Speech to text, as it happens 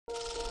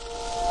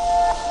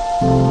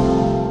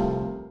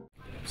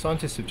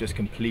Scientists have just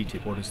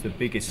completed what is the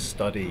biggest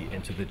study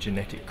into the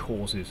genetic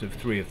causes of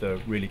three of the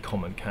really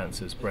common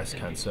cancers: breast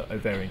cancer,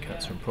 ovarian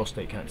cancer and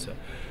prostate cancer.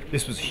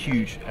 This was a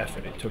huge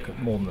effort. It took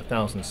more than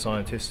 1,000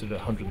 scientists at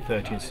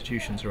 130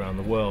 institutions around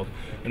the world,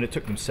 and it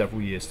took them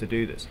several years to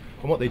do this.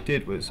 And what they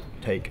did was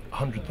take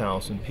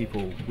 100,000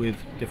 people with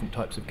different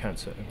types of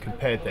cancer and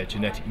compared their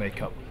genetic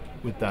makeup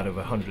with that of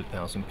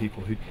 100,000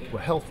 people who were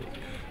healthy.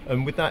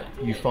 And with that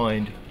you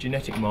find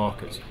genetic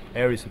markers,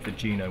 areas of the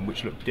genome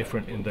which look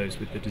different in those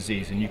with the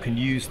disease, and you can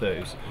use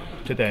those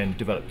to then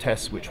develop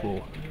tests which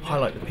will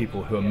highlight the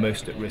people who are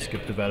most at risk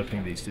of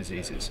developing these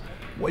diseases.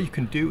 What you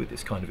can do with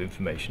this kind of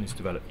information is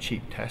develop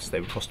cheap tests.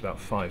 They would cost about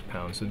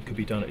 £5 and could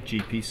be done at a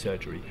GP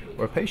surgery,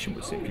 where a patient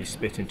would simply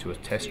spit into a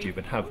test tube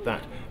and have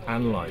that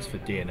analysed for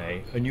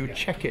DNA, and you would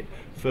check it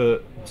for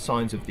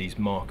signs of these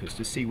markers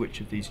to see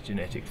which of these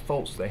genetic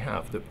faults they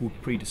have that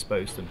would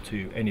predispose them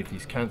to any of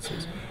these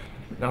cancers.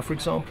 Now, for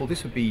example,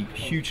 this would be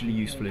hugely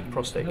useful in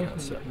prostate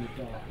cancer.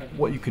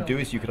 What you could do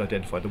is you could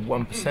identify the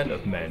 1%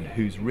 of men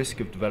whose risk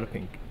of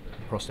developing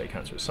prostate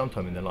cancer at some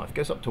time in their life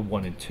goes up to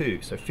 1 in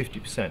 2, so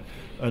 50%,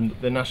 and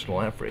the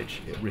national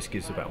average risk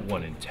is about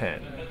 1 in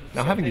 10.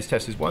 Now, having these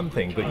tests is one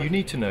thing, but you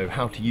need to know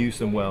how to use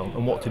them well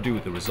and what to do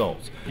with the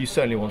results. You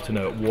certainly want to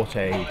know at what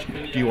age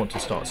do you want to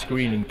start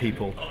screening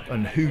people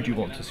and who do you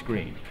want to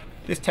screen.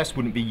 This test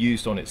wouldn't be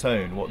used on its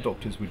own. What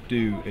doctors would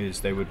do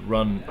is they would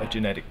run a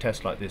genetic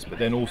test like this, but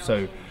then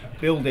also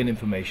build in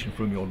information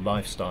from your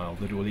lifestyle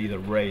that will either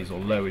raise or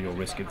lower your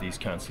risk of these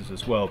cancers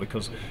as well,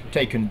 because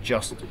taken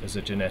just as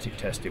a genetic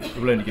test, it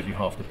will only give you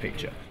half the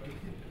picture.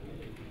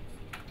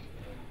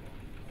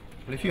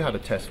 Well, if you had a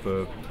test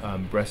for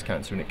breast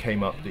cancer and it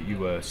came up that you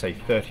were, say,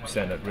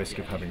 30% at risk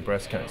of having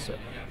breast cancer,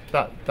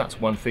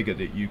 that's one figure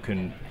that you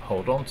can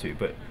hold on to.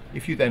 But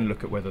if you then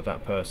look at whether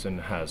that person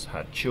has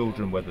had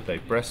children, whether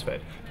they've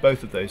breastfed,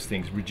 both of those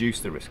things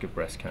reduce the risk of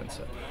breast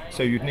cancer.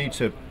 So you'd need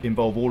to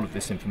involve all of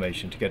this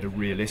information to get a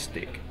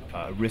realistic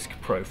risk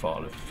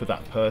profile for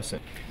that person.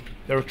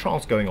 There are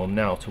trials going on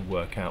now to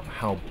work out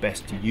how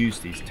best to use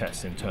these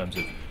tests in terms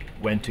of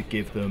when to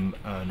give them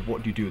and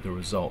what do you do with the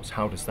results.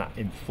 How does that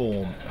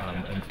inform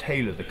and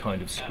tailor the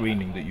kind of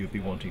screening that you'd be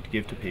wanting to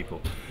give to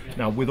people?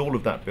 Now, with all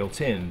of that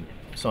built in,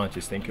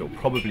 scientists think it will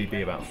probably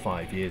be about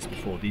 5 years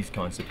before these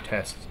kinds of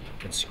tests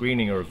and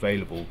screening are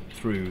available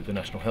through the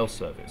National Health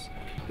Service.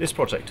 This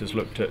project has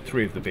looked at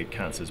three of the big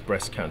cancers: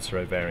 breast cancer,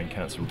 ovarian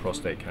cancer and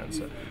prostate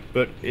cancer,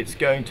 but it's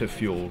going to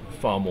fuel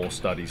far more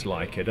studies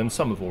like it, and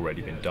some have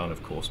already been done,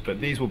 of course,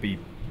 but these will be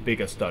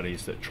bigger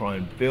studies that try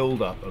and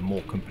build up a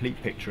more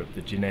complete picture of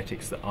the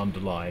genetics that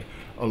underlie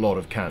a lot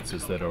of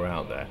cancers that are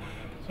out there.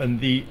 And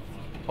the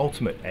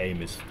ultimate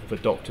aim is for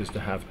doctors to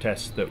have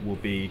tests that will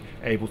be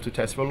able to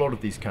test for a lot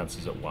of these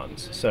cancers at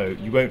once. So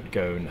you won't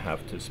go and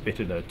have to spit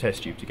in a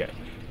test tube to get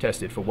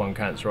tested for one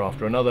cancer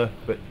after another,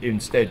 but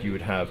instead you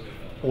would have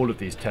all of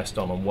these tests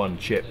done on one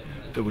chip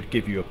that would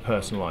give you a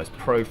personalised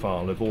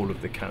profile of all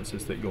of the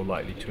cancers that you're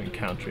likely to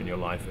encounter in your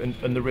life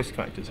and the risk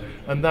factors.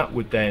 And that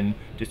would then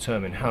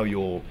determine how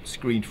you're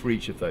screened for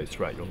each of those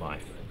throughout your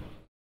life.